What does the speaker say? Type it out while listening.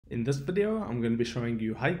In this video, I'm going to be showing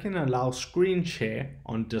you how you can allow screen share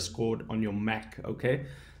on Discord on your Mac, okay?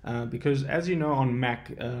 Because as you know on Mac,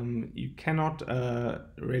 you cannot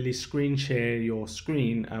really screen share your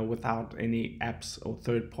screen without any apps or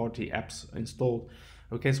third-party apps installed.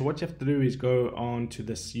 Okay, so what you have to do is go on to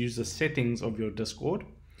this user settings of your Discord,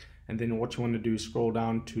 and then what you want to do is scroll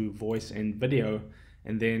down to voice and video,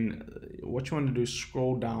 and then what you want to do is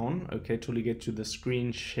scroll down, okay, till you get to the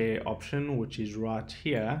screen share option, which is right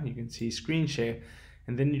here. You can see screen share,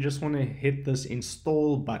 and then you just want to hit this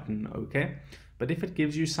install button, okay? But if it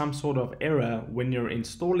gives you some sort of error when you're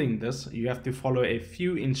installing this, you have to follow a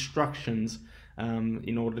few instructions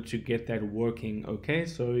in order to get that working, okay?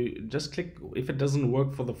 So just click, if it doesn't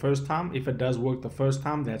work for the first time, if it does work the first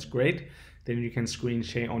time, that's great, then you can screen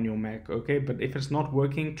share on your Mac, okay? But if it's not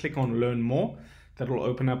working, click on learn more. That will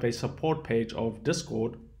open up a support page of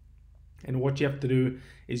Discord, and what you have to do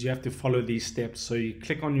is you have to follow these steps. So you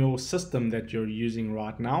click on your system that you're using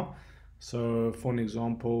right now. So for an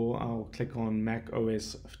example, I'll click on Mac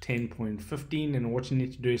OS 10.15, and what you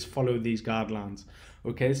need to do is follow these guidelines.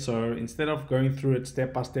 Okay, so instead of going through it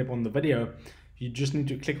step by step on the video, you just need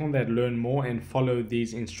to click on that learn more and follow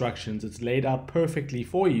these instructions. It's laid out perfectly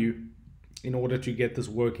for you in order to get this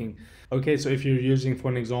working. Okay, so if you're using, for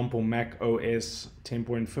an example, Mac OS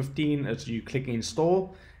 10.15, as you click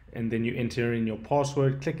install, and then you enter in your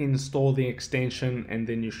password, click install the extension, and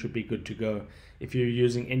then you should be good to go. If you're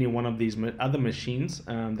using any one of these other machines,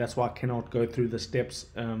 that's why I cannot go through the steps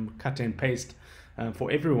cut and paste for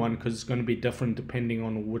everyone, because it's going to be different depending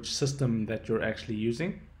on which system that you're actually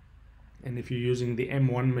using. And if you're using the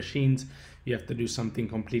M1 machines, you have to do something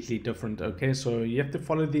completely different. Okay, so you have to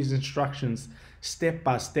follow these instructions step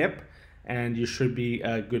by step, and you should be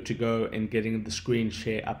good to go in getting the screen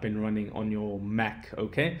share up and running on your Mac.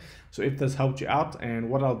 Okay, so if this helped you out, and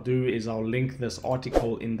what I'll do is I'll link this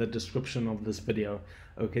article in the description of this video.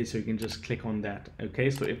 Okay, so you can just click on that.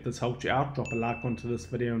 Okay, so if this helped you out, drop a like onto this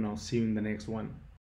video, and I'll see you in the next one.